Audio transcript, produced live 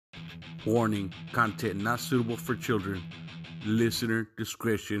Warning, content not suitable for children. Listener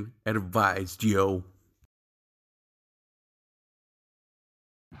discretion advised, yo.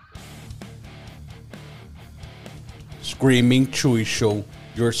 Screaming Chewy Show,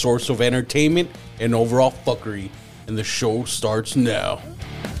 your source of entertainment and overall fuckery. And the show starts now.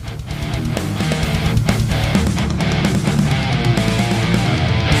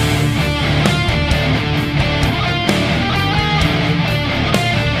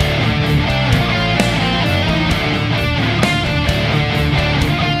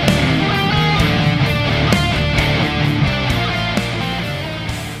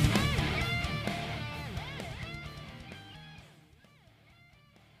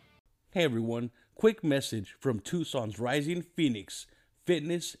 Hey everyone, quick message from Tucson's Rising Phoenix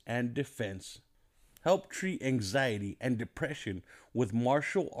Fitness and Defense. Help treat anxiety and depression with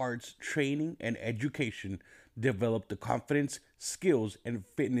martial arts training and education. Develop the confidence, skills, and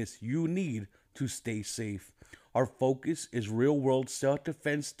fitness you need to stay safe. Our focus is real-world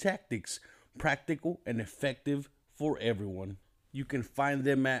self-defense tactics, practical and effective for everyone. You can find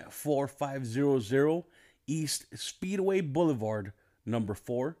them at 4500 East Speedway Boulevard, number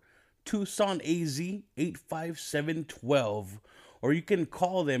 4, Tucson AZ 85712, or you can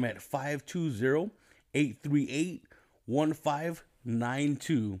call them at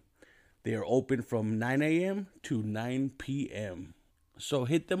 520-838-1592. They are open from 9 a.m. to 9 p.m. So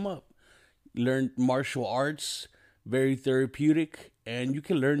hit them up. Learn martial arts, very therapeutic, and you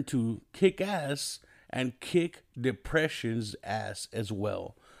can learn to kick ass and kick depression's ass as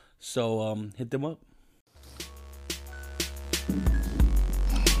well. So hit them up.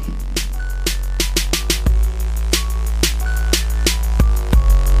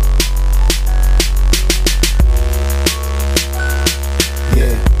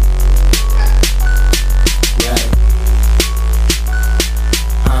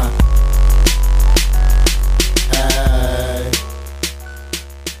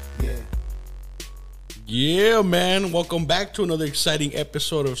 Yeah, man. Welcome back to another exciting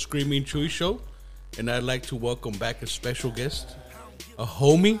episode of Screaming Chewy Show. And I'd like to welcome back a special guest, a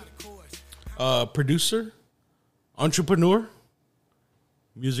homie, producer, entrepreneur,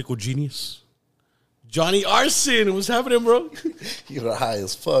 musical genius, JoHnny Arson. What's happening, bro? You're high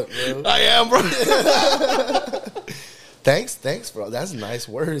as fuck, bro. I am, bro. Thanks, bro. That's nice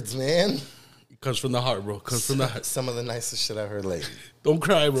words, man. It comes from the heart, bro. Comes from the heart. Some of the nicest shit I've heard lately. Don't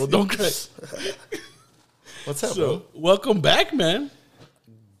cry, bro. Don't cry. What's up, bro? Welcome back, man.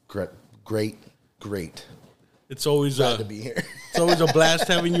 Great. It's always glad to be here. It's always a blast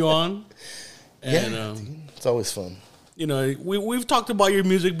having you on. And, yeah, dude, it's always fun. You know, we've talked about your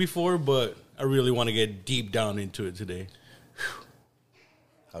music before, but I really want to get deep down into it today.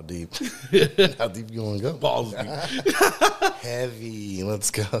 How deep? How deep you want to go? Balls deep. Heavy. Let's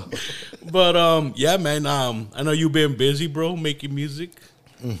go. But yeah, man. I know you've been busy, bro, making music.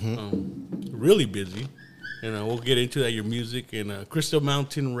 Mm-hmm. Really busy. You know, we'll get into that. Your music and Crystal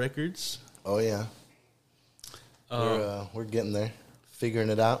Mountain Records. Oh yeah. We're getting there, figuring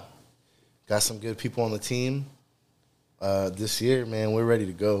it out. Got some good people on the team. This year, man, we're ready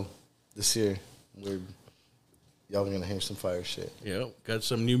to go. This year, y'all are gonna hear some fire shit. Yeah, got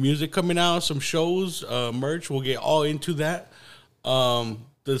some new music coming out, some shows, merch. We'll get all into that.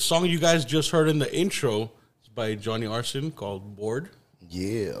 The song you guys just heard in the intro is by JoHnny Arson called "Bored."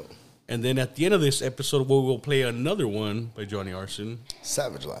 Yeah. And then at the end of this episode, we will play another one by JoHnny Arson.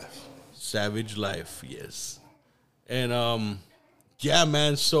 Savage Life. Savage Life, yes. And yeah,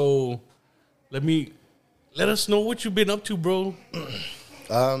 man. So let us know what you've been up to, bro.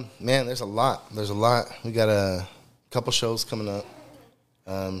 Man, there's a lot. We got a couple shows coming up.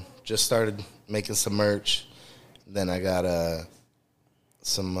 Just started making some merch. Then I got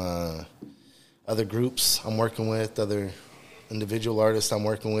some other groups I'm working with, other individual artists I'm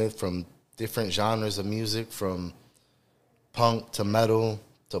working with from different genres of music, from punk to metal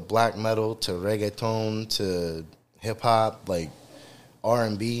to black metal to reggaeton to hip hop, like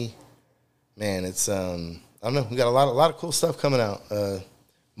R&B. Man, it's I don't know. We got a lot of cool stuff coming out.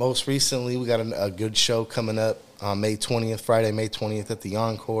 Most recently, we got a good show coming up on May 20th, Friday, May 20th at the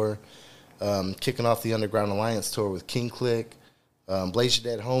Encore. Kicking off the Underground Alliance tour with King Click, Blaze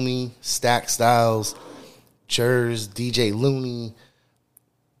Your Dead Homie, Stack Styles, Jers, DJ Looney,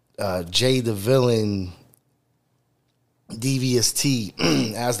 Jay the Villain, Devious T,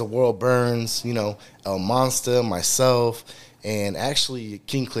 As the World Burns, you know, El Monster, myself, and actually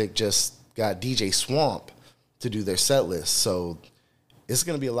King Click just got DJ Swamp to do their set list. So it's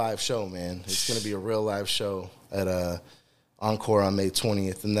going to be a live show, man. It's going to be a real live show at Encore on May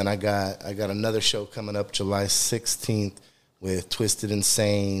 20th. And then I got another show coming up July 16th with Twisted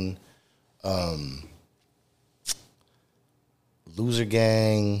Insane, Loser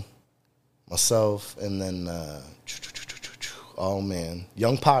Gang, myself, and then oh man,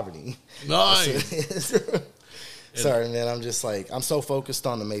 Young Poverty. Nice. Sorry, man. I'm just like, I'm so focused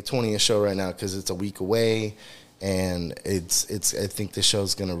on the May 20th show right now because it's a week away, and it's. I think this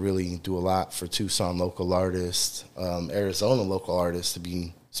show's gonna really do a lot for Tucson local artists, Arizona local artists to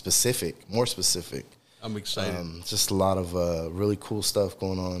be specific, more specific. I'm excited. Just a lot of really cool stuff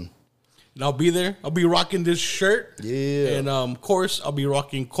going on. And I'll be there. I'll be rocking this shirt. Yeah. And of course, I'll be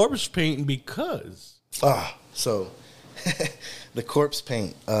rocking corpse paint because. So the corpse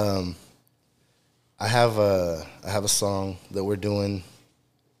paint. I have a song that we're doing.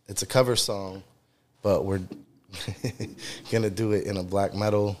 It's a cover song, but we're gonna do it in a black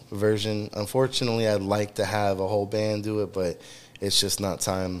metal version. Unfortunately, I'd like to have a whole band do it, but it's just not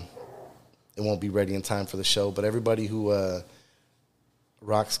time. It won't be ready in time for the show. But everybody who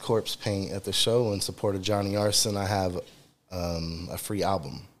rocks corpse paint at the show in support of JoHnny Arson, I have a free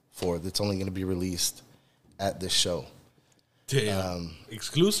album for that's only going to be released at this show. Damn.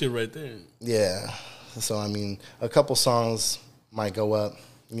 Exclusive right there. Yeah. So, I mean, a couple songs might go up,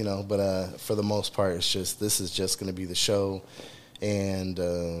 you know, but for the most part, this is just going to be the show. And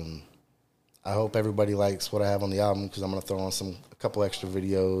I hope everybody likes what I have on the album because I'm going to throw on a couple extra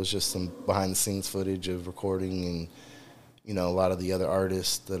videos, just some behind-the-scenes footage of recording and, you know, a lot of the other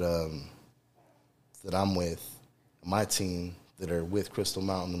artists that I'm with, my team that are with Crystal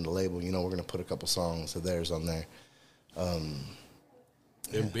Mountain and the label. You know, we're going to put a couple songs of theirs on there.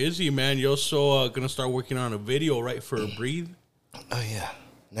 They're busy, man. You're also going to start working on a video, right, for Breathe? Oh, yeah.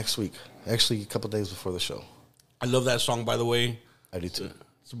 Next week. Actually, a couple days before the show. I love that song, by the way. I do, too.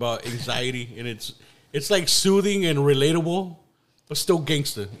 It's about anxiety, and it's like soothing and relatable, but still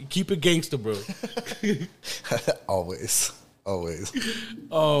gangster. You keep it gangster, bro. Always.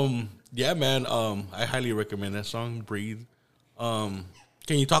 Yeah, man. I highly recommend that song, Breathe. Can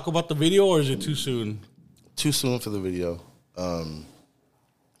you talk about the video, or is it too soon? Too soon for the video.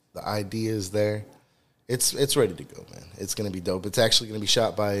 The idea is there. It's ready to go, man. It's gonna be dope. It's actually gonna be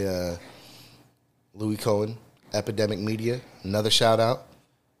shot by Louis Cohen, Epidemic Media. Another shout out.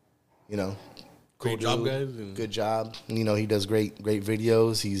 You know, Great job, guys. Good job. You know, he does great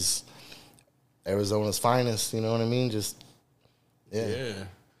videos. He's Arizona's finest. You know what I mean? Just yeah.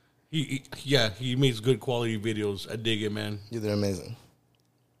 He makes good quality videos. I dig it, man. Yeah, they're amazing.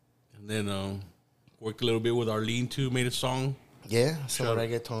 And then worked a little bit with Arlene too. Made a song. Yeah, some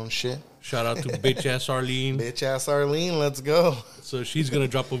reggaeton shit. Shout out to bitch ass Arlene. Bitch ass Arlene, let's go. So she's gonna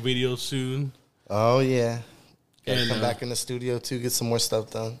drop a video soon. Oh yeah. Gotta And come back in the studio too, get some more stuff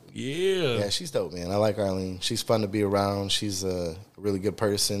done. Yeah, she's dope, man. I like Arlene. She's fun to be around. She's a really good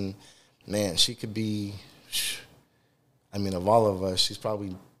person. Man, she could be. I mean, of all of us, she's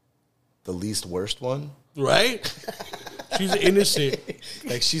probably the least worst one. Right? She's innocent.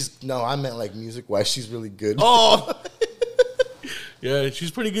 Like I meant like music wise, she's really good. Oh, yeah, she's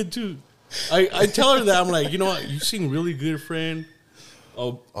pretty good too. I tell her that I'm like, you know what, you sing really good, friend.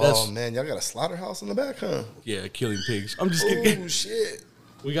 Oh man, y'all got a slaughterhouse in the back, huh? Yeah, killing pigs. I'm just kidding. Oh shit.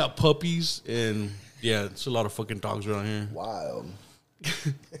 We got puppies and yeah, it's a lot of fucking dogs around here. Wild.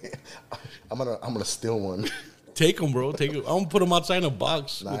 I'm gonna steal one. Take them, bro. Take them. I'm gonna put them outside in a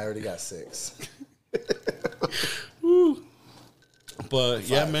box. Nah, I already got 6. Woo. But 5.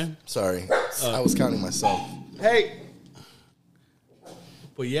 yeah, man. Sorry, I was counting myself. Hey.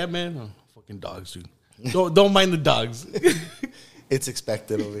 But yeah, man. Fucking dogs, dude. Don't mind the dogs. It's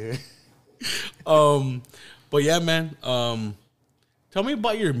expected over here. But yeah, man. Tell me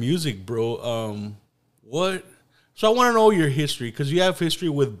about your music, bro. So I want to know your history because you have history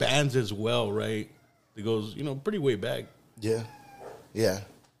with bands as well, right? It goes, pretty way back. Yeah,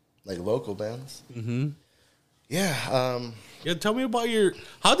 like local bands. Mm-hmm. Yeah. Yeah. Tell me about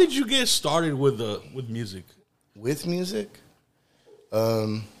how did you get started with music? With music,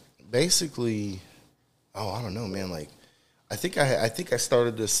 basically, I don't know, man. Like, I think I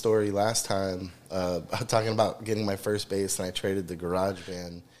started this story last time talking about getting my first bass, and I traded the Garage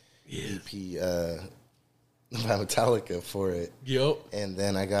Band EP by Metallica for it. Yep. And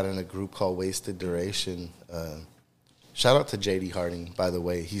then I got in a group called Wasted Duration. Shout out to JD Harding, by the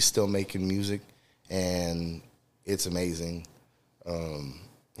way. He's still making music, and it's amazing.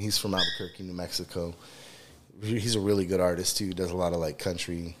 He's from Albuquerque, New Mexico. He's a really good artist, too. He does a lot of, like,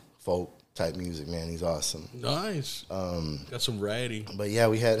 country, folk type music, man. He's awesome. Nice. Got some variety. But, yeah,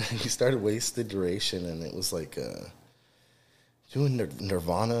 we started Wasted Duration, and it was, like, doing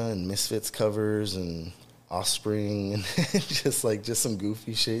Nirvana and Misfits covers and Offspring and just some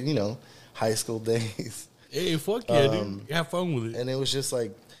goofy shit, high school days. Hey, fuck yeah, dude. Have fun with it. And it was just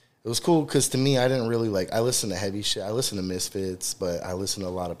like, it was cool because to me, I didn't really like, I listened to heavy shit. I listened to Misfits, but I listened to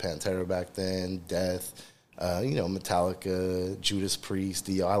a lot of Pantera back then, Death, Metallica, Judas Priest,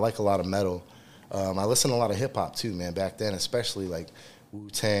 Dio. I like a lot of metal. I listened to a lot of hip hop too, man, back then, especially like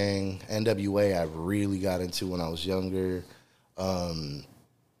Wu-Tang, NWA I really got into when I was younger. Fucking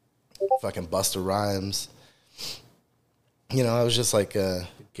Busta Rhymes. You know, I was just like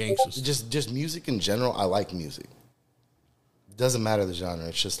Gangsters. just music in general. I like music. Doesn't matter the genre.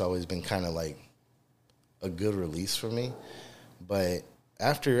 It's just always been kind of like a good release for me. But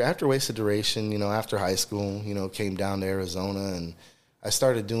after Wasted Duration, you know, after high school, you know, came down to Arizona and I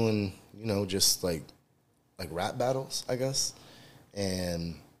started doing, you know, just like rap battles, I guess.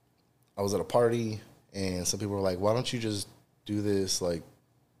 And I was at a party and some people were like, why don't you just do this like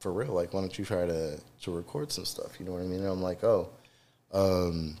for real? Like, why don't you try to record some stuff? You know what I mean? And I'm like, oh,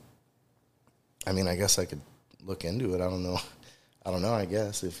 I mean, I guess I could look into it. I don't know, I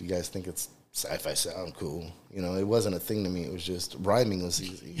guess, if you guys think it's if I sound cool. You know, it wasn't a thing to me. It was just, rhyming was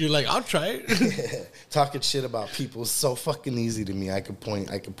easy. You're like, I'll try it. Talking shit about people is so fucking easy to me. I could point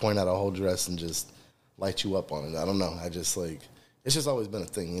out a whole dress and just light you up on it. I don't know. I just like, it's just always been a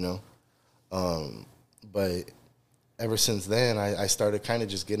thing, you know? But ever since then, I started kind of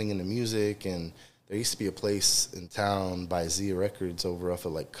just getting into music, and there used to be a place in town by Zia Records over off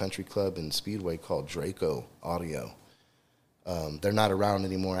of like Country Club and Speedway called Draco Audio. They're not around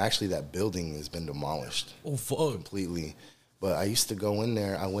anymore. Actually, that building has been demolished. Oh, fuck. Completely. But I used to go in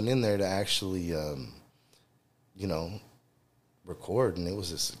there. I went in there to actually, you know, record, and it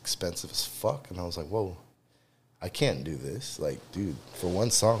was just expensive as fuck. And I was like, whoa, I can't do this. Like, dude, for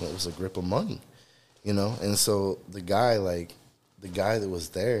one song, it was a grip of money, you know? And so the guy that was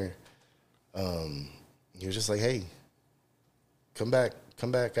there, he was just like, hey, come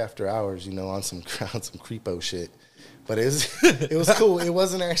back after hours, you know, on some creepo shit. But it was cool. It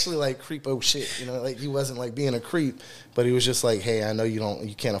wasn't actually like creepo shit, you know, like he wasn't like being a creep, but he was just like, hey, I know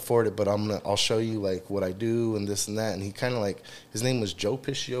you can't afford it, but I'll show you like what I do and this and that. And he kind of like, his name was Joe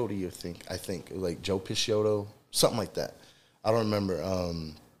Pisciotti, I think like Joe Pisciotto, something like that. I don't remember.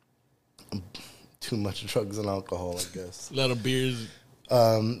 Too much drugs and alcohol, I guess. A lot of beers.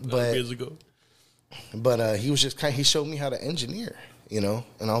 Years ago. But he was just he showed me how to engineer, you know,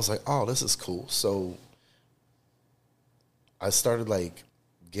 and I was like, oh, this is cool. So I started like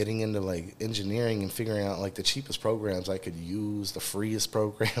getting into like engineering and figuring out like the cheapest programs I could use, the freest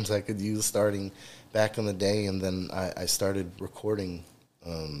programs I could use starting back in the day. And then I started recording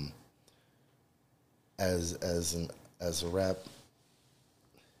as a rap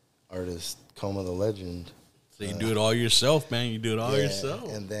artist, Coma the Legend. So you do it all yourself, man. You do it all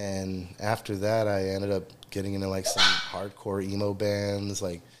yourself. And then after that, I ended up getting into like some hardcore emo bands,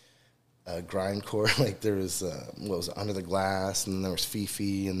 like grindcore. Like there was what was it, Under the Glass, and then there was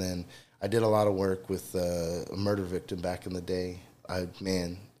Fifi, and then I did a lot of work with a Murder Victim back in the day.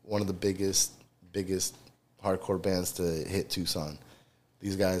 One of the biggest hardcore bands to hit Tucson.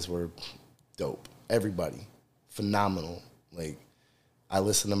 These guys were dope. Everybody, phenomenal. Like I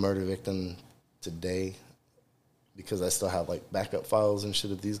listen to Murder Victim today because I still have like backup files and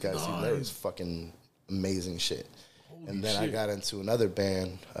shit of these guys. Nice. That was fucking amazing shit. Holy and then shit. I got into another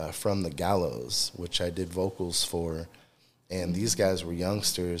band from the Gallows, which I did vocals for, and these guys were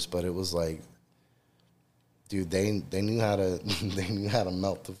youngsters, but it was like, dude, they knew how to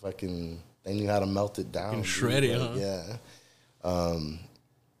melt the fucking, they knew how to melt it down. And shred it, like, huh? Yeah.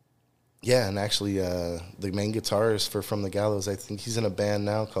 Yeah, and actually, the main guitarist for From the Gallows, I think he's in a band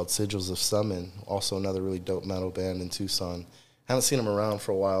now called Sigils of Summon, also another really dope metal band in Tucson. Haven't seen them around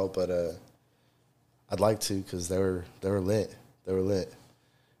for a while, but I'd like to because they were lit. They were lit.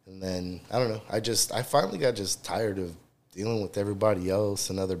 And then, I don't know, I finally got just tired of dealing with everybody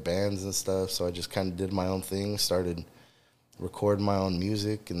else and other bands and stuff, so I just kind of did my own thing, started recording my own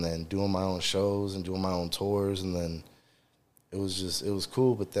music and then doing my own shows and doing my own tours, and then it was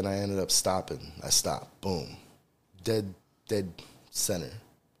cool, but then I ended up stopping. I stopped. Boom. Dead center.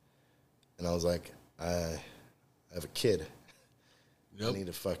 And I was like, I have a kid. Yep. I need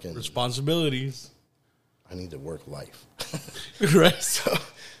to fucking... responsibilities. I need to work life. Right.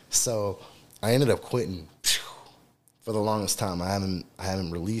 So I ended up quitting for the longest time. I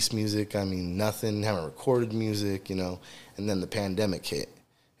haven't released music. I mean, nothing. Haven't recorded music, you know. And then the pandemic hit.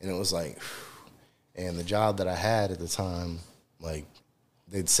 And it was like... And the job that I had at the time... Like,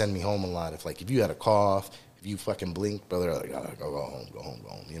 they'd send me home a lot. If you had a cough, if you fucking blinked, brother, like, oh, go home,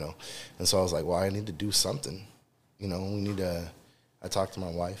 you know? And so I was like, well, I need to do something. You know, I talked to my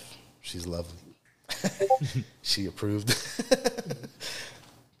wife. She's lovely. She approved.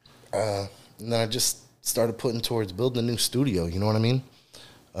 And then I just started putting towards building a new studio. You know what I mean?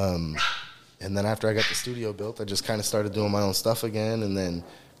 And then after I got the studio built, I just kind of started doing my own stuff again, and then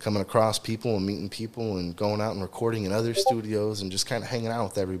coming across people and meeting people and going out and recording in other studios and just kind of hanging out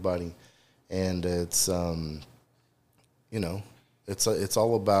with everybody. And it's, you know, it's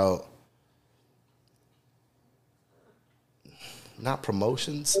all about not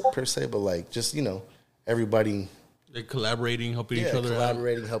promotions per se, but like just, you know, everybody. Like collaborating, helping each other out.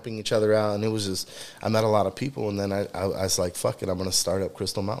 Helping each other out. And it was just, I met a lot of people, and then I was like, fuck it, I'm going to start up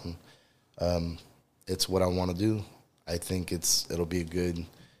Crystal Mountain. It's what I want to do. I think it'll be a good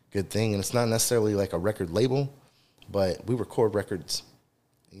thing. And it's not necessarily like a record label, but we record records,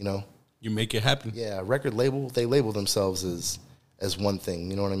 you know. You make it happen. Yeah, a record label, they label themselves as one thing,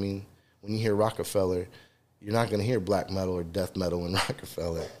 you know what I mean? When you hear Rockefeller, you're not going to hear black metal or death metal in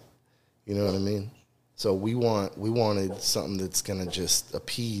Rockefeller. You know what I mean? So we wanted something that's going to just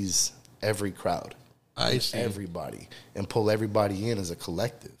appease every crowd. I see. Everybody. And pull everybody in as a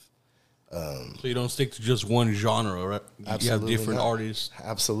collective. So you don't stick to just one genre, right? You have different artists.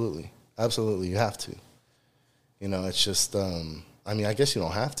 Absolutely. Absolutely. You have to. You know, it's just, I mean, I guess you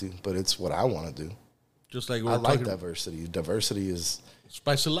don't have to, but it's what I want to do. Just like I like diversity. Diversity is...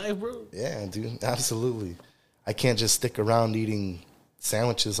 Spice of life, bro. Yeah, dude. Absolutely. I can't just stick around eating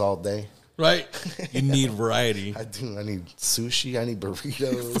sandwiches all day. Right? You need variety. I do. I need sushi. I need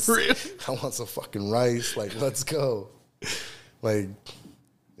burritos. For real? I want some fucking rice. Like, let's go. Like,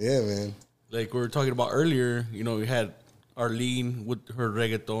 yeah, man. Like we were talking about earlier, you know, you had Arlene with her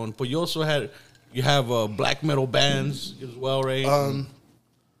reggaeton, but you also have black metal bands as well, right?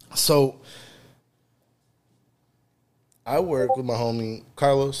 So I work with my homie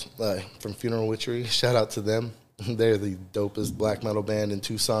Carlos from Funeral Witchery. Shout out to them. They're the dopest black metal band in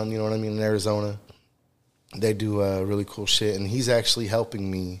Tucson, you know what I mean, in Arizona. They do really cool shit, and he's actually helping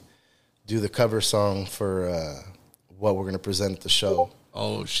me do the cover song for what we're going to present at the show.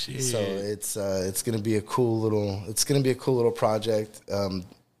 Oh shit! So it's going to be a cool little project.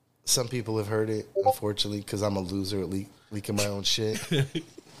 Some people have heard it, unfortunately, because I'm a loser at leaking my own shit.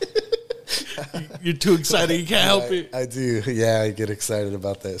 You're too excited. You can't help it. I do. Yeah, I get excited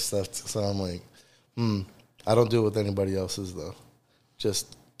about that stuff. So I'm like, I don't do it with anybody else's, though.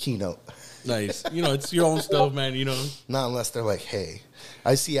 Just keynote. Nice. You know, it's your own stuff, man, you know. Not unless they're like, hey.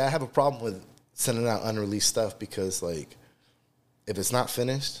 I have a problem with sending out unreleased stuff because, like, if it's not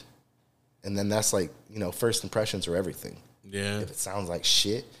finished, and then that's like, you know, first impressions are everything. Yeah. If it sounds like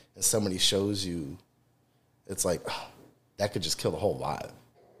shit and somebody shows you, it's like, that could just kill the whole vibe.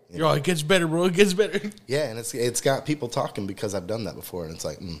 Yo, it gets better, bro. It gets better. Yeah, and it's got people talking because I've done that before, and it's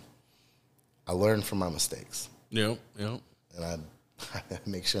like, I learned from my mistakes. Yep. And I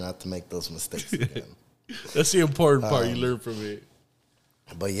make sure not to make those mistakes again. That's the important part. You learn from it.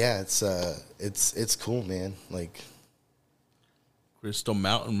 But yeah, it's cool, man. Like Crystal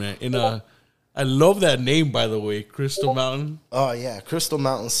Mountain, man. And I love that name, by the way, Crystal Mountain. Oh yeah, Crystal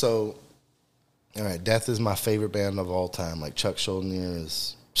Mountain. So, all right, Death is my favorite band of all time. Like Chuck Schuldiner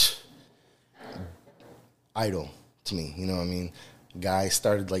is idol to me. You know what I mean? Guy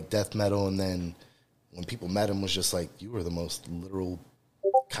started like death metal, and then when people met him, was just like, you were the most literal,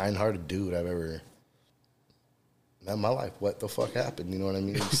 kind-hearted dude I've ever met in my life. What the fuck happened? You know what I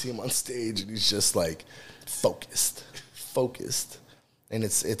mean? You see him on stage, and he's just like focused, and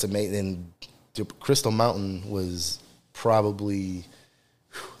it's amazing. And Crystal Mountain was probably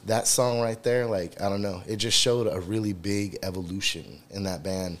that song right there. Like, I don't know, it just showed a really big evolution in that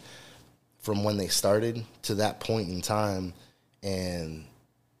band from when they started to that point in time. And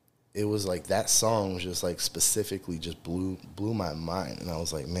it was like that song was just like specifically just blew my mind. And I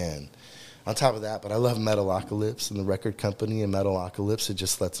was like, man, on top of that, but I love Metalocalypse and the record company and Metalocalypse. It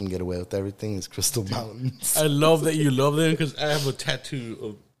just lets them get away with everything. It's Crystal Mountain. I love that you love them because I have a tattoo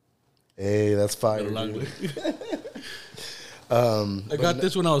of. Hey, that's fire. I got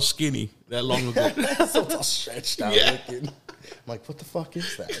this when I was skinny that long ago. So it's all stretched out looking. I'm like, what the fuck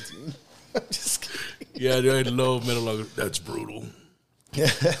is that, dude? I'm just kidding. Yeah, dude, I love Metalocalypse. That's brutal.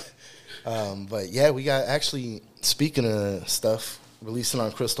 But yeah, we got actually, speaking of stuff releasing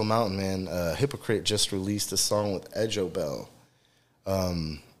on Crystal Mountain, man, Hypocrite just released a song with Edjo Bell.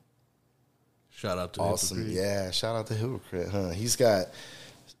 Shout out to awesome. Hypocrite. Yeah, shout out to Hypocrite, huh? He's got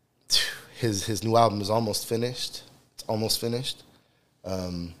his new album is almost finished. It's almost finished.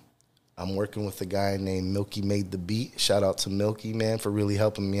 I'm working with a guy named Milky Made the Beat. Shout out to Milky, man, for really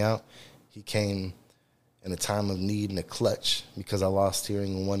helping me out. He came in a time of need and a clutch because I lost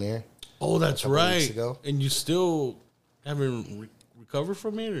hearing in one ear. Oh, that's right. And you still haven't recovered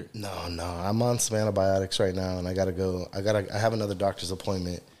from it? Or? No. I'm on some antibiotics right now, and I have another doctor's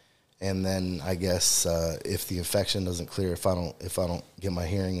appointment And then I guess if the infection doesn't clear, if I don't get my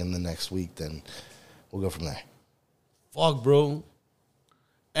hearing in the next week, then we'll go from there. Fuck, bro.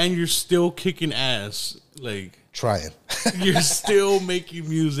 And you're still kicking ass. Like, trying. You're still making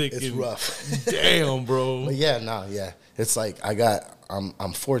music. It's rough. Damn, bro. But yeah. It's like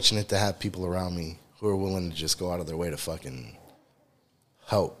I'm fortunate to have people around me who are willing to just go out of their way to fucking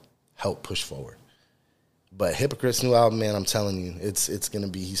help push forward. But Hypocrite's new album, man, I'm telling you, it's gonna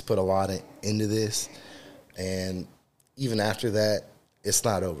be. He's put a lot into this, and even after that, it's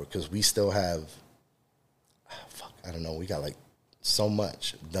not over because we still have. I don't know. We got like so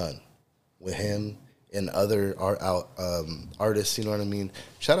much done with him and other artists. You know what I mean?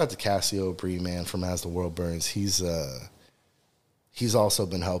 Shout out to Cassio Bree, man, from As the World Burns. He's also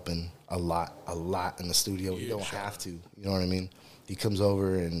been helping a lot in the studio. You don't have to. You know what I mean? He comes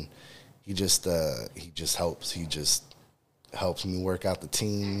over and he just helps. He just helps me work out the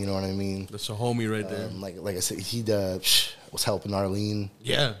team. You know what I mean? That's a homie right there. Like I said, he was helping Arlene.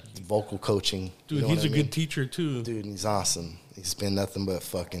 Yeah, vocal coaching. Dude, you know he's a good teacher too. Dude, he's awesome. He's been nothing but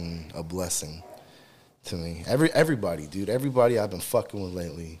fucking a blessing to me. Everybody, dude. Everybody I've been fucking with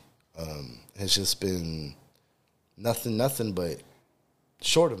lately has just been nothing but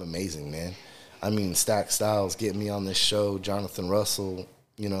short of amazing, man. I mean, Stack Styles getting me on this show, Jonathan Russell,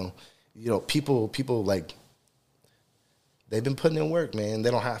 you know, people like they've been putting in work, man. They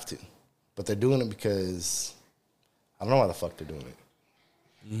don't have to, but they're doing it because I don't know why the fuck they're doing it.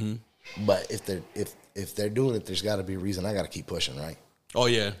 Mm-hmm. But if they're doing it, there's got to be a reason. I got to keep pushing, right? Oh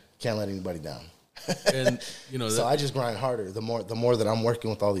yeah, can't let anybody down. And so I just grind harder. The more that I'm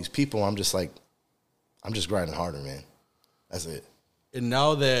working with all these people, I'm just grinding harder, man. That's it. And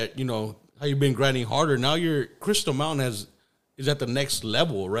now that how you've been grinding harder, now your Crystal Mountain is at the next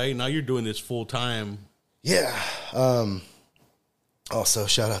level, right? Now you're doing this full time. Yeah. Also,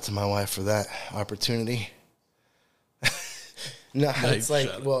 shout out to my wife for that opportunity. No, it's like,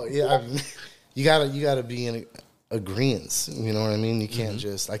 well, yeah, I mean, you gotta be in agreement. You know what I mean? You can't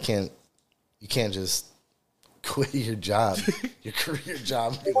you can't just quit your job, your career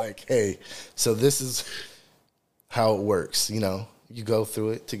job, and be like, hey, so this is how it works. You know, you go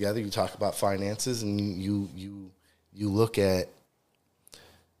through it together. You talk about finances, and you look at,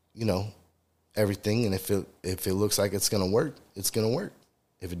 everything. And if it looks like it's gonna work, it's gonna work.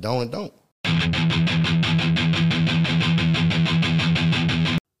 If it don't, it don't.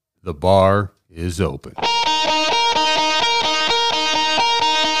 The bar is open.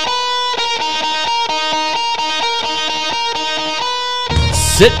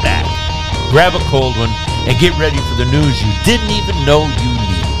 Sit back, grab a cold one, and get ready for the news you didn't even know you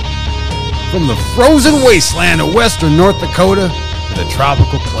needed. From the frozen wasteland of western North Dakota to the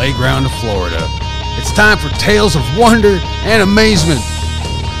tropical playground of Florida, it's time for tales of wonder and amazement.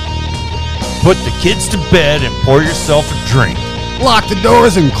 Put the kids to bed and pour yourself a drink. Lock the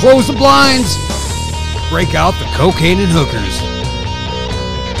doors and close the blinds. Break out the cocaine and hookers.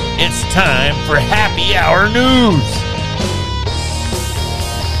 It's time for Happy Hour News.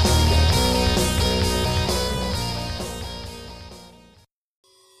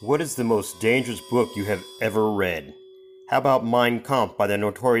 What is the most dangerous book you have ever read? How about Mein Kampf by the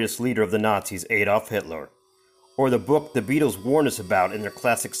notorious leader of the Nazis, Adolf Hitler? Or the book the Beatles warned us about in their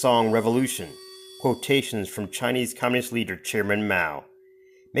classic song Revolution? Quotations from Chinese Communist leader Chairman Mao.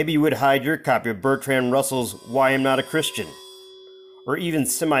 Maybe you would hide your copy of Bertrand Russell's Why I'm Not a Christian. Or even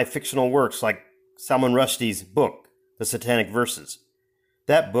semi-fictional works like Salman Rushdie's book, The Satanic Verses.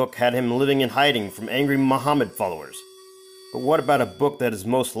 That book had him living in hiding from angry Muhammad followers. But what about a book that is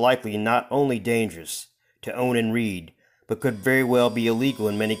most likely not only dangerous to own and read, but could very well be illegal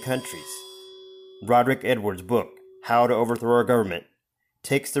in many countries? Roderick Edwards' book, How to Overthrow Our Government,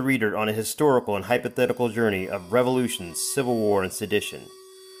 takes the reader on a historical and hypothetical journey of revolutions, civil war, and sedition.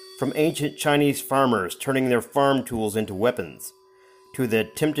 From ancient Chinese farmers turning their farm tools into weapons, to the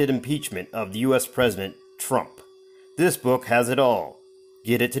attempted impeachment of the U.S. President Trump. This book has it all.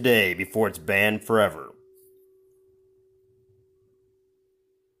 Get it today before it's banned forever.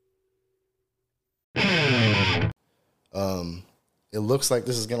 It looks like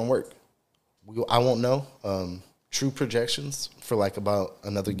this is going to work. I won't know true projections for like about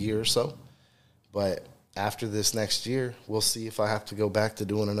another year or so. But after this next year, we'll see if I have to go back to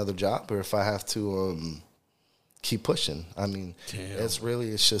doing another job or if I have to keep pushing. I mean,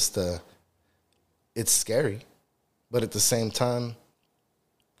 it's just, it's scary. But at the same time,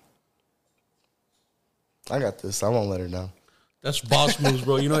 I got this. I won't let her down. That's boss moves,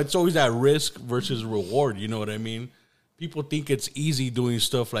 bro. It's always that risk versus reward. You know what I mean? People think it's easy doing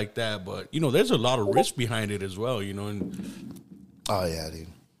stuff like that, but, there's a lot of risk behind it as well, And oh, yeah, dude.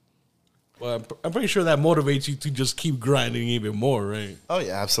 Well, I'm pretty sure that motivates you to just keep grinding even more, right? Oh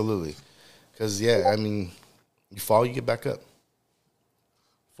yeah, absolutely. Because I mean, you fall, you get back up.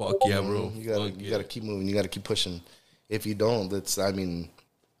 Fuck yeah, bro. You gotta keep moving. You gotta keep pushing. If you don't, you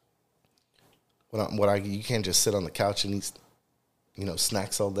can't just sit on the couch and eat,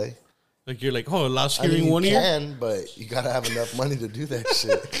 snacks all day. Like you're like, oh, lost hearing one ear. You can, but you gotta have enough money to do that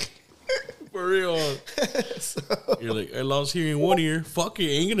shit. For real. You're like, I lost hearing one ear. Fuck it,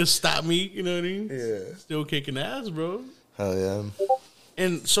 ain't gonna stop me. You know what I mean? Yeah. Still kicking ass, bro. Hell yeah.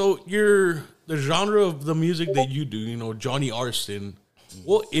 And so the genre of the music that you do, JoHnny Arson,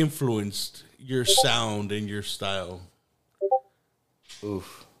 what influenced your sound and your style?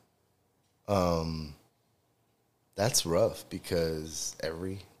 Oof. That's rough because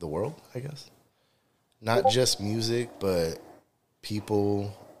the world, I guess. Not just music, but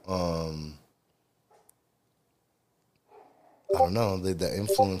people, I don't know, the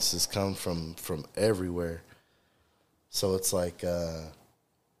influences come from everywhere. So it's like, I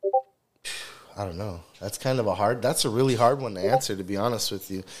don't know. That's a really hard one to answer, to be honest with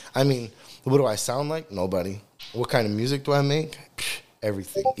you. I mean, what do I sound like? Nobody. What kind of music do I make?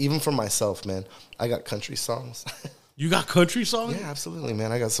 Everything. Even for myself, man. I got country songs. You got country songs? Yeah, absolutely,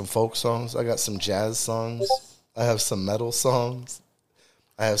 man. I got some folk songs. I got some jazz songs. I have some metal songs.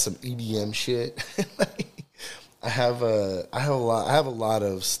 I have some EDM shit. I have a lot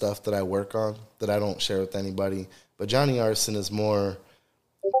of stuff that I work on that I don't share with anybody. But JoHnny Arson is more,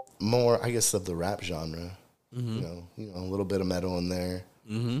 I guess, of the rap genre. Mm-hmm. A little bit of metal in there,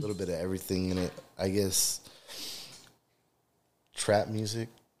 a little bit of everything in it. I guess trap music,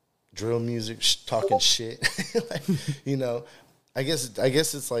 drill music, talking shit. I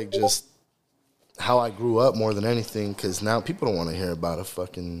guess it's like just how I grew up more than anything. Because now people don't want to hear about a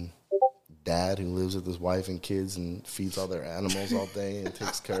fucking dad who lives with his wife and kids and feeds all their animals all day and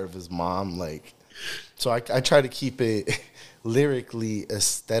takes care of his mom. So I try to keep it lyrically,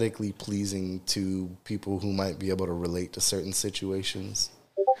 aesthetically pleasing to people who might be able to relate to certain situations.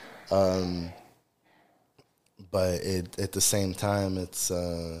 But at the same time, it's,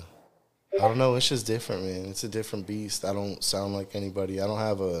 I don't know, it's just different, man. It's a different beast. I don't sound like anybody. I don't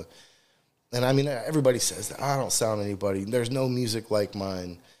have and I mean, everybody says that I don't sound anybody. There's no music like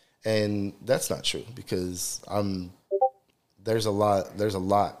mine. And that's not true because there's a lot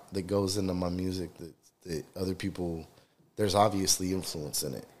that goes into my music that other people, there's obviously influence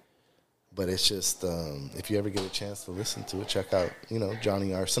in it. But it's just, if you ever get a chance to listen to it, check out,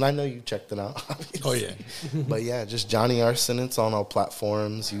 JoHnny Arson. I know you checked it out, obviously. Oh, yeah. But yeah, just JoHnny Arson. It's on all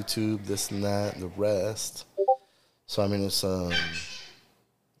platforms, YouTube, this and that, and the rest. So, I mean, it's...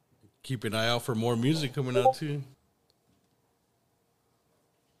 Keep an eye out for more music coming out, too.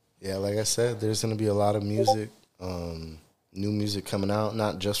 Yeah, like I said, there's going to be a lot of music, new music coming out,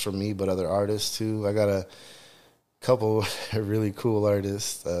 not just from me, but other artists, too. I got a couple really cool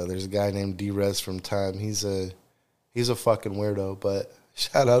artists. There's a guy named D-Rez from Time. He's a fucking weirdo, but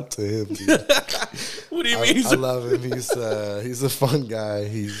shout out to him, dude. What do you mean? I love him. He's a fun guy.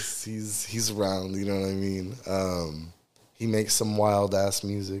 He's around, you know what I mean? He makes some wild-ass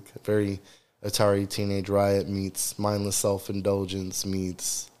music. Very Atari Teenage Riot meets Mindless Self-Indulgence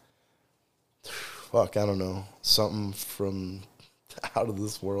meets... Fuck, I don't know. Something from out of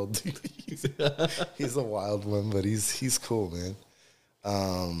this world, dude. He's a wild one, but he's cool, man.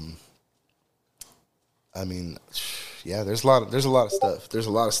 I mean, yeah, there's a lot of stuff. There's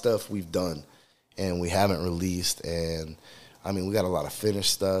a lot of stuff we've done and we haven't released, and I mean, we got a lot of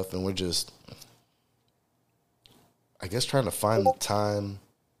finished stuff, and we're just, I guess, trying to find the time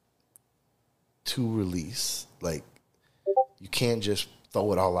to release. Like, you can't just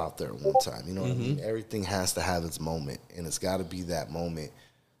throw it all out there at one time. You know what I mean? Everything has to have its moment, and it's got to be that moment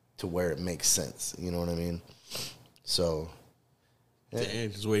to where it makes sense. You know what I mean? So, yeah.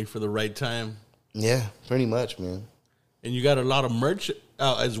 Damn, just waiting for the right time. Yeah, pretty much, man. And you got a lot of merch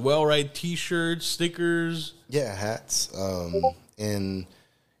out as well, right? T-shirts, stickers. Yeah, hats. And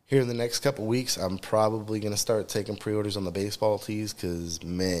here in the next couple weeks, I'm probably going to start taking pre-orders on the baseball tees because,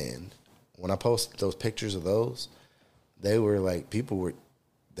 man, when I posted those pictures of those, they were like,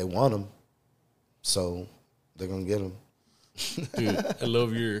 they want them, so they're going to get them. Dude, I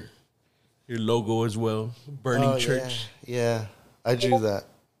love your logo as well. Burning Church. Yeah, I drew that.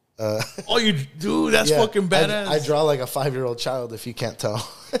 Oh, you do? That's fucking badass. I draw like a 5-year-old child, if you can't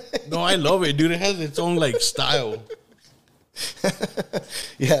tell. No, I love it, dude. It has its own, like, style.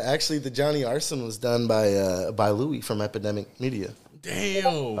 Yeah, actually, the JoHnny Arson was done by Louis from Epidemic Media.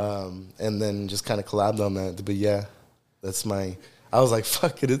 Damn. And then just kind of collabed on that. But yeah, that's I was like,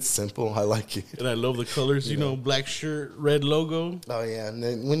 fuck it, it's simple. I like it. And I love the colors, you know, black shirt, red logo. Oh yeah, and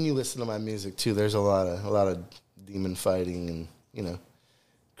then when you listen to my music too, there's a lot of demon fighting and, you know,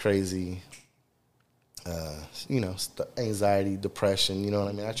 crazy, you know, anxiety, depression. You know what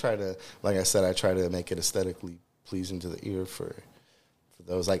I mean? I try to, like I said, I try to make it aesthetically pleasing to the ear for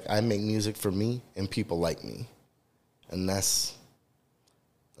those. Like, I make music for me and people like me, and that's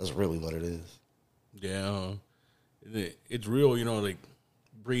really what it is. Yeah, it's real. You know, like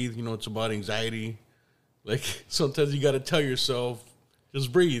breathe. You know, it's about anxiety. Like sometimes you got to tell yourself,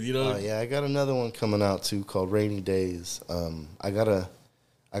 just breathe. You know. Yeah, I got another one coming out too called Rainy Days. I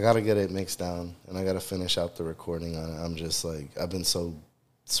gotta get it mixed down, and I gotta finish out the recording on it. I'm just like, I've been so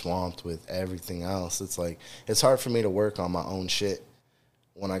swamped with everything else. It's like, it's hard for me to work on my own shit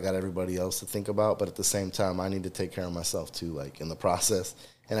when I got everybody else to think about, but at the same time, I need to take care of myself too, like in the process.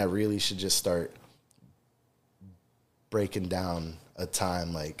 And I really should just start breaking down a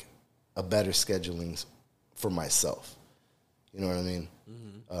time, like a better scheduling for myself. You know what I mean?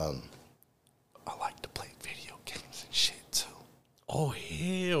 Mm-hmm. I like to play video games and shit too. Oh,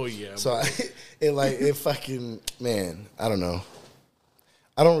 hell yeah. So it fucking, man, I don't know.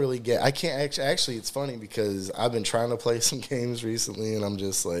 I don't really get, I can't actually, it's funny because I've been trying to play some games recently, and I'm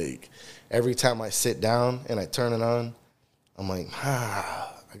just like, every time I sit down and I turn it on, I'm like,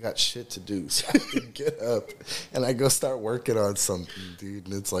 I got shit to do. So I can get up and I go start working on something, dude.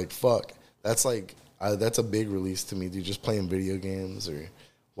 And it's like, fuck. That's like, that's a big release to me, dude. Just playing video games or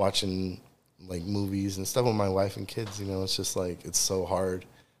watching like movies and stuff with my wife and kids. You know, it's just like, it's so hard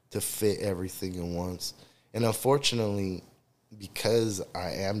to fit everything in once. And unfortunately, because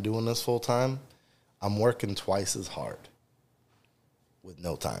I am doing this full time, I'm working twice as hard with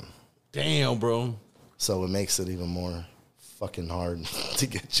no time. Damn, bro. So it makes it even more fucking hard to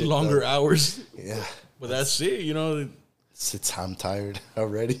get shit longer done. Hours. Yeah. But that's it, you know. I'm tired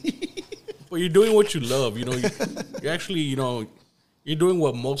already. But you're doing what you love, you know. You're actually, you know, you're doing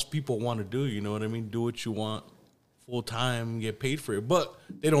what most people want to do, you know what I mean? Do what you want full time, get paid for it. But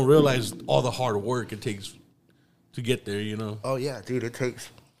they don't realize all the hard work it takes to get there, you know. Oh, yeah, dude, it takes...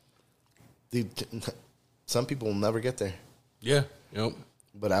 Dude, some people will never get there. Yeah, yep.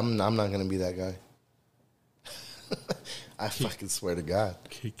 But I'm not going to be that guy. I fucking swear to God.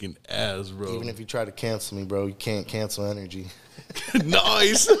 Kicking ass, bro. Even if you try to cancel me, bro, you can't cancel energy.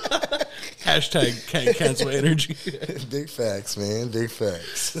 Nice. Hashtag can't cancel energy. Big facts, man. Big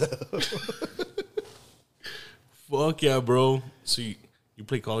facts. Fuck yeah, bro. So you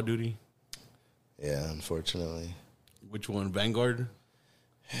play Call of Duty? Yeah, unfortunately. Which one? Vanguard?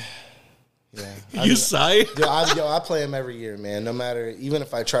 Yeah. You sigh? I play them every year, man. No matter, even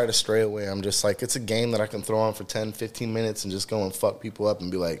if I try to stray away, I'm just like, it's a game that I can throw on for 10, 15 minutes and just go and fuck people up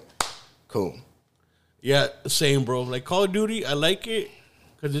and be like, cool. Yeah, same, bro. Like Call of Duty, I like it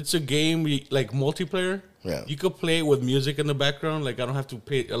because it's a game like multiplayer. Yeah. You could play it with music in the background. Like I don't have to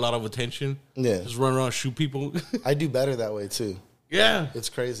pay a lot of attention. Yeah. Just run around, shoot people. I do better that way too. Yeah. It's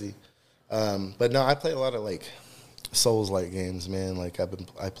crazy. But no, I play a lot of like Souls-like games, man. Like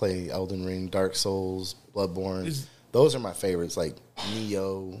I play Elden Ring, Dark Souls, Bloodborne. Those are my favorites. Like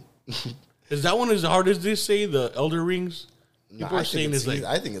Neo. Is that one as hard as they say? The Elder Rings. People are saying it's like.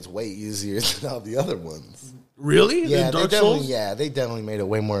 I think it's way easier than all the other ones. Really? Yeah, Dark Souls? they definitely made it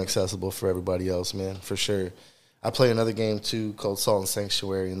way more accessible for everybody else, man. For sure. I play another game too called Salt and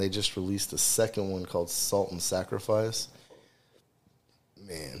Sanctuary, and they just released a second one called Salt and Sacrifice.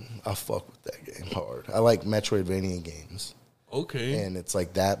 Man, I fuck with that game hard. I like Metroidvania games. Okay. And it's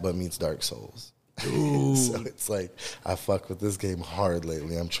like that, but meets Dark Souls. Ooh. So it's like, I fuck with this game hard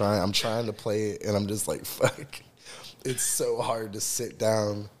lately. I'm trying to play it, and I'm just like, fuck. It's so hard to sit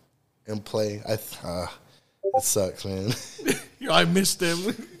down and play. It sucks, man. Yo, I miss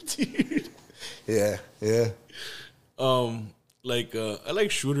them. Dude. Yeah. I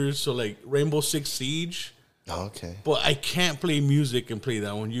like shooters, so like Rainbow Six Siege. Oh, okay. But I can't play music and play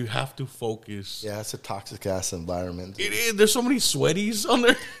that one. You have to focus. Yeah, it's a toxic ass environment. It is. There's so many sweaties on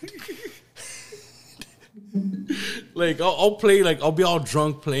there. Like I'll play, like I'll be all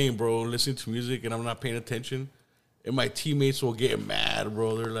drunk playing, bro, listening to music, and I'm not paying attention. And my teammates will get mad,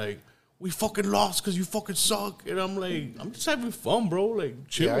 bro. They're like, "We fucking lost because you fucking suck." And I'm like, "I'm just having fun, bro. Like,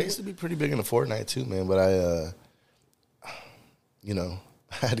 chill." Yeah, I used to be pretty big into Fortnite too, man. But I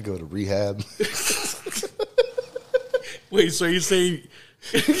had to go to rehab. Wait, so you're saying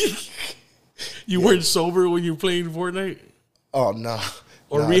you weren't sober when you were playing Fortnite? Oh, no.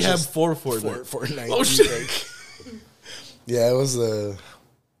 Or rehab for Fortnite? Fortnite. Oh, shit. Yeah, it was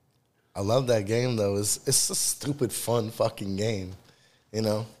I love that game, though. It's a stupid, fun fucking game, you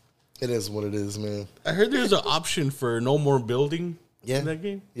know? It is what it is, man. I heard there's an option for no more building in that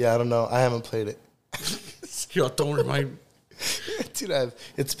game. Yeah, I don't know. I haven't played it. Yo, don't remind me. Dude,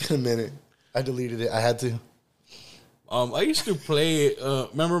 it's been a minute. I deleted it. I had to. I used to play.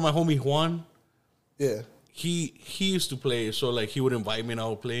 Remember my homie Juan? Yeah. He used to play, so like he would invite me and I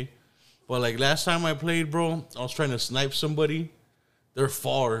would play. But like last time I played, bro, I was trying to snipe somebody. They're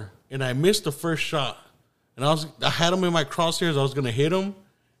far, and I missed the first shot. And I had them in my crosshairs. I was gonna hit them,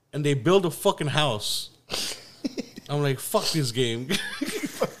 and they built a fucking house. I'm like, fuck this game.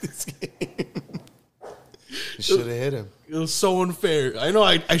 Fuck this game. You should have hit him. It was so unfair. I know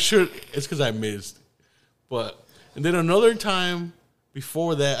I should. It's because I missed. And then another time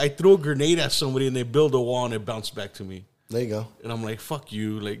before that, I threw a grenade at somebody and they built a wall and it bounced back to me. There you go. And I'm like, fuck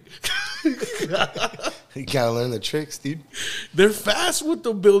you. Like, you gotta learn the tricks, dude. They're fast with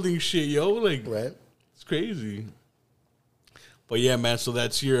the building shit, yo. Like, right? It's crazy. But yeah, man. So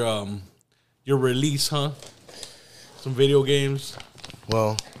that's your release, huh? Some video games.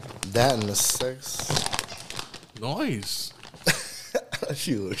 Well, that and the sex. Nice.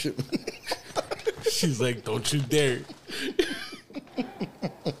 She looks at me. She's like, don't you dare.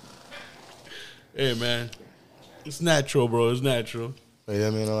 Hey, man. It's natural, bro. It's natural. But yeah,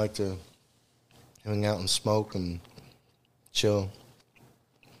 man, I like to hang out and smoke and chill.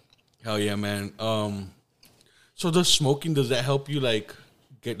 Hell yeah, man. So does smoking, does that help you, like,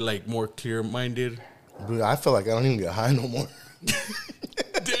 get, like, more clear-minded? Dude, I feel like I don't even get high no more.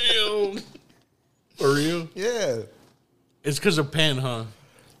 Damn. For real? Yeah. It's because of pen, huh?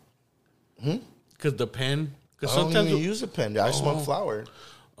 Because the pen? Because I don't sometimes even use a pen. I smoke flower.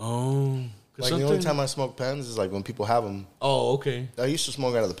 Oh. Like, the only time I smoke pens is, like, when people have them. Oh, okay. I used to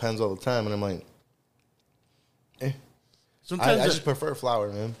smoke out of the pens all the time, and I'm like, Sometimes I just prefer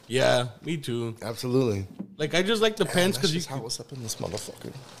flower, man. Yeah, me too. Absolutely. Like, I just like the pens because you... What's up in this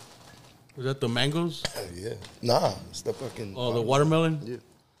motherfucker? Is that the mangoes? Yeah. Nah, it's the fucking... Oh, the watermelon? Yeah.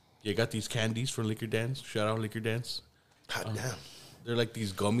 You got these candies for Liquor Dance. Shout out Liquor Dance. God damn. They're like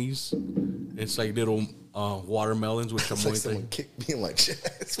these gummies. It's like little watermelons, which It's I'm like someone kicked me in my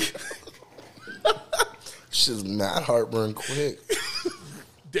chest. Shit's mad heartburn quick.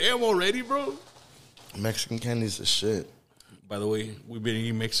 Damn, already, bro? Mexican candy's the shit. By the way, we've been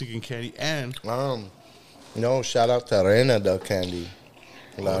eating Mexican candy and... No, shout out to Reina del Candy.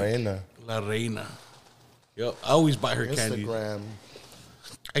 La Reina. La Reina. Yep, I always buy her candy. Instagram.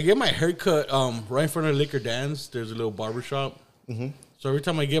 I get my haircut right in front of Liquor Dance. There's a little barber shop. Mm-hmm. So every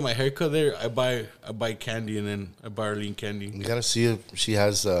time I get my haircut there, I buy candy and then I buy Arlene candy. You gotta see if she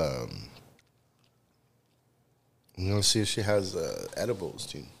has edibles,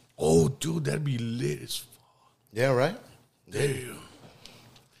 dude. Oh, dude, that'd be lit as fuck. Yeah, right? Damn.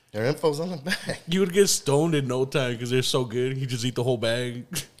 Their info's on the back. You would get stoned in no time because they're so good. You just eat the whole bag.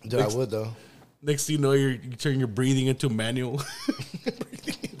 Dude, I would, though. Next thing you know, you turn your breathing into manual.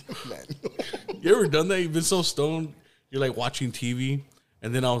 You ever done that? You've been so stoned, you're like watching TV,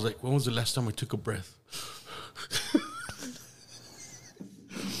 and then I was like, when was the last time I took a breath?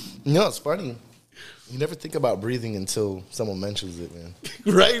 You know, it's funny. You never think about breathing until someone mentions it, man.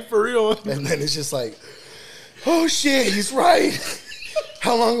 Right? For real. And then it's just like, oh, shit, he's right.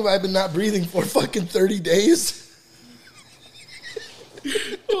 How long have I been not breathing for? Fucking 30 days?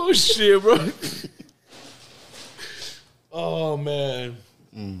 Oh, shit, bro. Oh, man.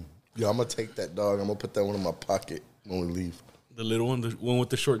 Yo, I'm going to take that dog. I'm going to put that one in my pocket when we leave. The little one, the one with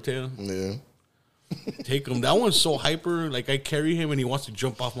the short tail? Yeah. Take him. That one's so hyper. Like, I carry him, and he wants to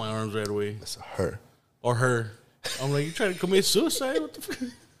jump off my arms right away. That's her. Or her. I'm like, you trying to commit suicide? What the fuck?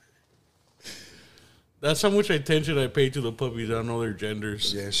 That's how much attention I pay to the puppies. I don't know their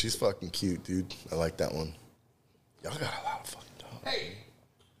genders. Yeah, she's fucking cute, dude. I like that one. Y'all got a lot of fucking dogs.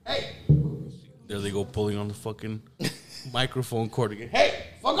 Hey! There they go, pulling on the fucking microphone cord again. Hey!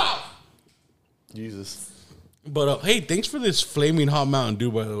 Fuck off! Jesus. But, hey, thanks for this flaming hot Mountain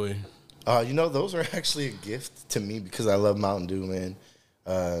Dew, by the way. You know, those are actually a gift to me because I love Mountain Dew, man.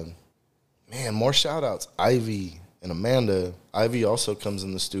 Man, more shout-outs. Ivy and Amanda. Ivy also comes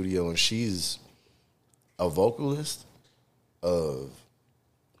in the studio, and she's a vocalist of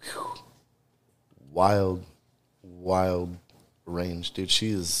wild range, dude.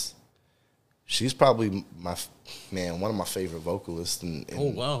 She's probably one of my favorite vocalists in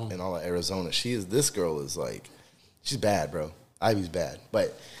all of Arizona. This girl is like, she's bad, bro. Ivy's bad.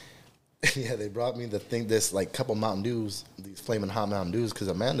 But yeah, they brought me this like couple Mountain Dews, these flaming hot Mountain Dews, because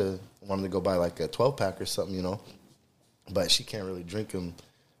Amanda wanted to go buy like a 12-pack or something, you know. But she can't really drink them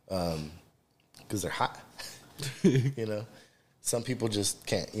because they're hot. You know, some people just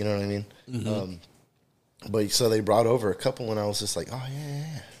can't. You know what I mean? Mm-hmm. But so they brought over a couple, and I was just like, oh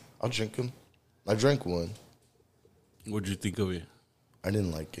yeah, I'll drink them. I drank one. What'd you think of it? I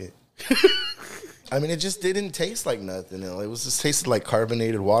didn't like it. I mean, it just didn't taste like nothing. It was just tasted like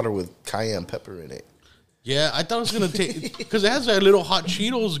carbonated water with cayenne pepper in it. Yeah, I thought it was gonna taste because it has that little hot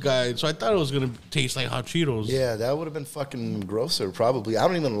Cheetos guy, so I thought it was gonna taste like hot Cheetos. Yeah, that would have been fucking grosser, probably. I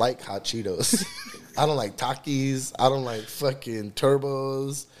don't even like hot Cheetos. I don't like Takis. I don't like fucking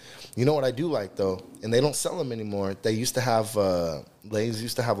Turbos. You know what I do like though, and they don't sell them anymore. They used to have Lay's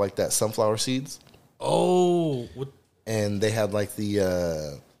used to have like that sunflower seeds. Oh, what? And they had like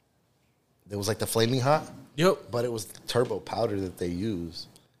there was like the flaming hot. Yep. But it was turbo powder that they used.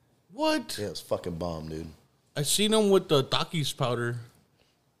 What? Yeah, it was fucking bomb, dude. I seen them with the Takis powder,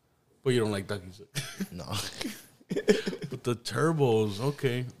 but you don't like Takis. No. With the turbos,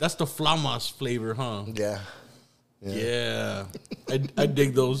 okay, that's the Flamas flavor, huh? Yeah. Yeah. I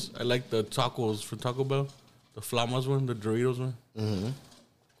dig those. I like the tacos from Taco Bell, the Flamas one, the Doritos one. Mm-hmm.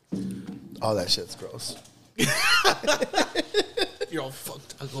 Oh, that shit's gross. Yo, fuck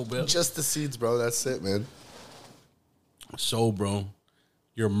Taco Bell. Just the seeds, bro. That's it, man. So, bro,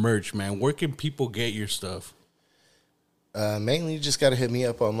 your merch, man. Where can people get your stuff? Mainly, you just got to hit me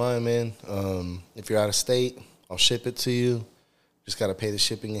up online, man. If you're out of state, I'll ship it to you. Just got to pay the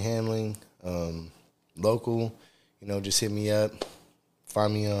shipping and handling. Local, just hit me up.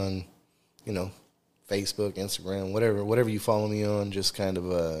 Find me on, Facebook, Instagram, whatever you follow me on. Just kind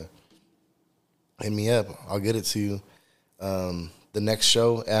of hit me up. I'll get it to you. The next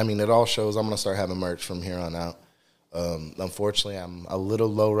show, at all shows, I'm going to start having merch from here on out. Unfortunately, I'm a little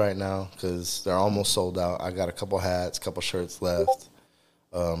low right now because they're almost sold out. I got a couple hats, couple shirts left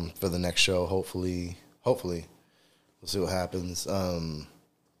for the next show. Hopefully, we'll see what happens.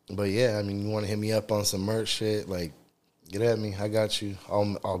 But yeah, you want to hit me up on some merch shit, like, get at me. I got you.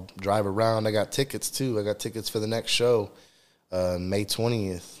 I'll drive around. I got tickets too. I got tickets for the next show, May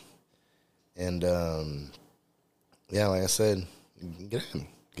 20th. And yeah, like I said, get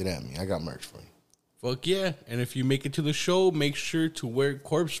at me. I got merch for you. Fuck yeah. And if you make it to the show, make sure to wear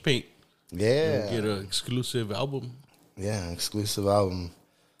corpse paint. Yeah. You'll get an exclusive album. Yeah, exclusive album.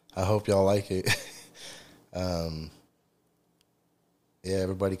 I hope y'all like it. Yeah,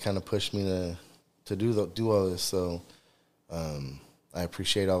 everybody kind of pushed me to do all this, so I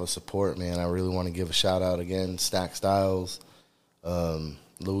appreciate all the support, man. I really want to give a shout out again, Stack Styles,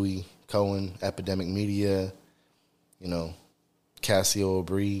 Louis Cohen, Epidemic Media, Cassio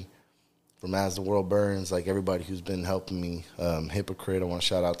Abree from As the World Burns, like everybody who's been helping me. Hypocrite, I want to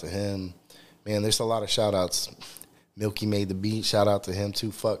shout out to him. Man, there's a lot of shout outs. Milky Made the Beat, shout out to him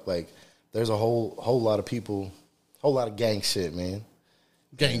too. Fuck, like there's a whole lot of people, whole lot of gang shit, man.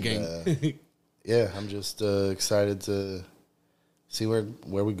 Gang. Yeah, I'm just excited to see where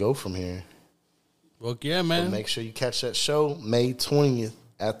we go from here. Fuck yeah, man. But make sure you catch that show May 20th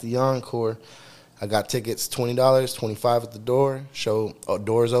at the Encore. I got tickets $20, $25 at the door. Show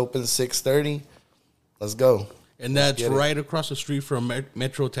doors open 6:30. Let's go. And that's right across the street from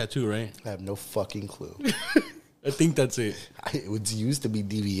Metro Tattoo, right? I have no fucking clue. I think that's it. It used to be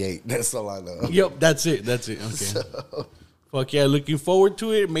DV8. That's all I know. Yep, that's it. Okay. So. Fuck yeah, looking forward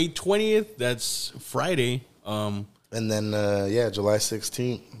to it. May 20th, that's Friday. And then, July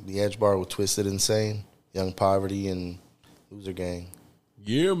 16th, the Edge Bar with Twisted Insane, Young Poverty, and Loser Gang.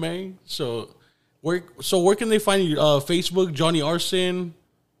 Yeah, man. So where can they find you? Facebook, JoHnny Arson.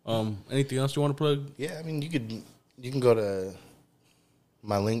 Anything else you want to plug? Yeah, you can go to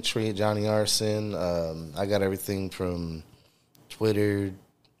my link tree at JoHnny Arson. I got everything from Twitter,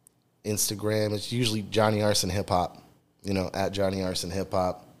 Instagram. It's usually JoHnny Arson Hip Hop. At JoHnny Arson Hip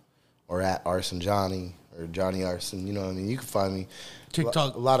Hop, or at Arson Johnny, or Johnny Arson. You know what I mean? You can find me.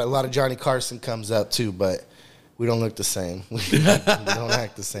 TikTok. A lot of Johnny Carson comes up too, but we don't look the same. We don't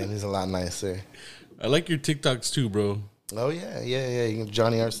act the same. He's a lot nicer. I like your TikToks too, bro. Oh yeah. You can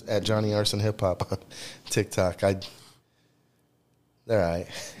at JoHnny Arson Hip Hop on TikTok. They're all right.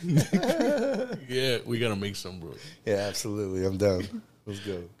 Yeah, we gotta make some, bro. Yeah, absolutely. I'm done. Let's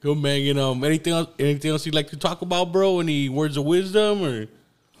go. Good, man. Anything else you'd like to talk about, bro? Any words of wisdom or?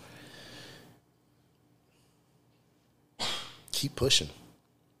 Keep pushing.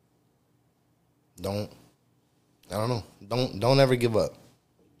 Don't ever give up.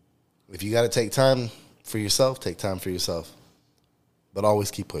 If you got to take time for yourself, take time for yourself. But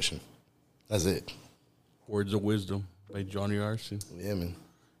always keep pushing. That's it. Words of wisdom by JoHnny Arson. Yeah, man.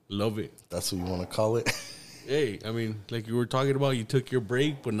 Love it. That's what you want to call it. Hey, like you were talking about, you took your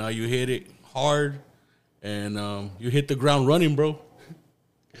break, but now you hit it hard, and you hit the ground running, bro.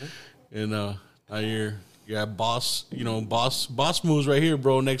 And now you're at boss moves right here,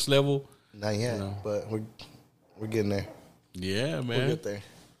 bro. Next level. Not yet, but we're getting there. Yeah, man. We'll get there.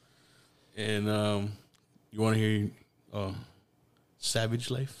 And you want to hear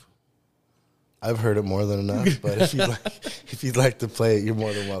Savage Life? I've heard it more than enough, but if you'd like to play it, you're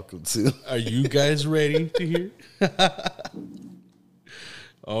more than welcome to. Are you guys ready to hear?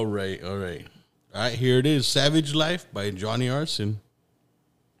 All right. All right, here it is. Savage Life by JoHnny Arson.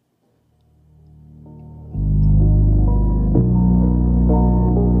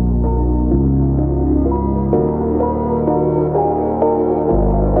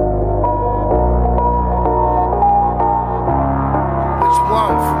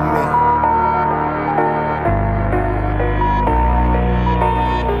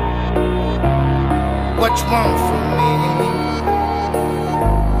 What you want from me?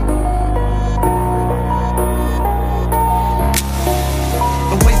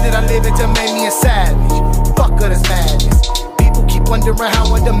 The ways that I live, it done made me a savage. Fuck all this madness. People keep wondering how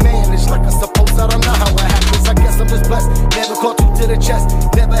I demand. It's like I'm supposed, I don't know how it happens. I guess I'm just blessed. Never caught you to the chest.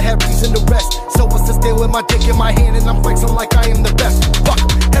 Never had reason to rest. So what's to stay with my dick in my hand and I'm flexing like I am the best. Fuck.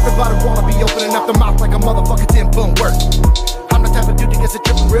 Everybody wanna be opening up their mouth like a motherfucker didn't boom work. I'm the type of dude that gets a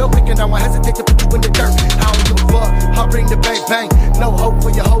trip real quick and I won't hesitate to put you in the dirt. I don't give a fuck, I'll bring the bang bang. No hope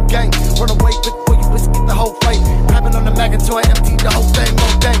for your whole gang. Run away quick before you just get the whole fight. Grabbing on the mag until I empty the whole thing,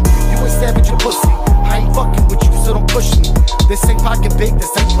 whole thing. You a savage, you pussy. I ain't fucking with you, so don't push me. This ain't pocket big,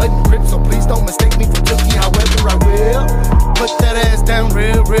 this ain't blood and grip, so please don't mistake me for Tookie. However, I will put that ass down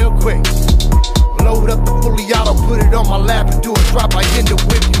real quick. Load up the fully auto, put it on my lap and do a drop. I end up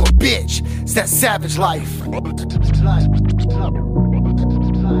with you a bitch. It's that savage life.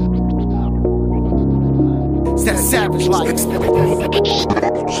 It's that savage life. It's that savage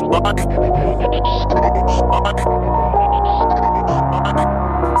life.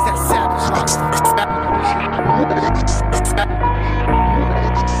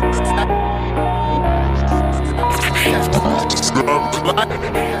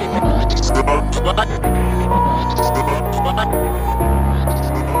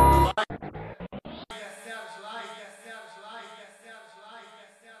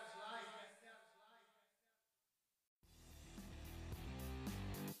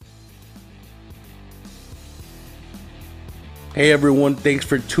 Hey everyone, thanks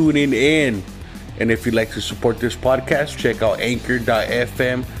for tuning in. And if you'd like to support this podcast, check out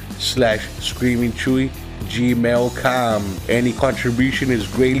anchor.fm/screamingchewy@gmail.com. Any contribution is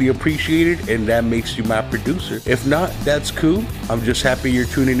greatly appreciated and that makes you my producer. If not, that's cool. I'm just happy you're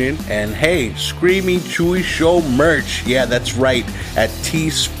tuning in. And hey, Screaming Chewy Show merch. Yeah, that's right, at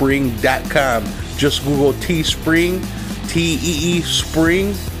teespring.com. Just Google Teespring, Tee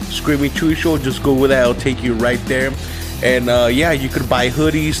Spring, Screaming Chewy Show. Just Google that, it'll take you right there. And yeah, you could buy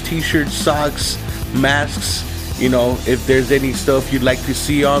hoodies, t-shirts, socks, masks. You know, if there's any stuff you'd like to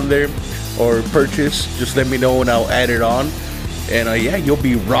see on there or purchase, just let me know and I'll add it on. And yeah, you'll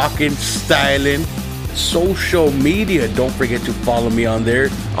be rocking, styling. Social media, don't forget to follow me on there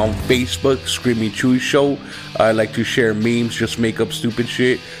on Facebook, Screaming Chewy Show. I like to share memes, just make up stupid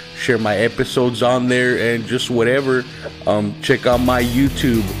shit, share my episodes on there and just whatever. Check out my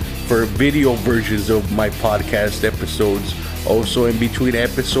YouTube for video versions of my podcast episodes. Also, in between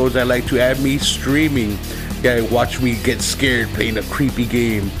episodes, I like to add me streaming. Yeah, watch me get scared playing a creepy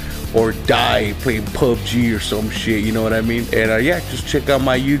game or die playing PUBG or some shit, you know what I mean? And yeah, just check out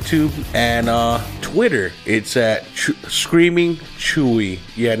my YouTube and Twitter. It's at Screaming Chewy.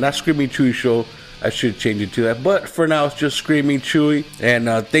 Yeah, not Screaming Chewy Show. I should change it to that. But for now, it's just Screaming Chewy. And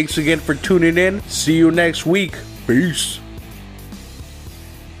thanks again for tuning in. See you next week. Peace.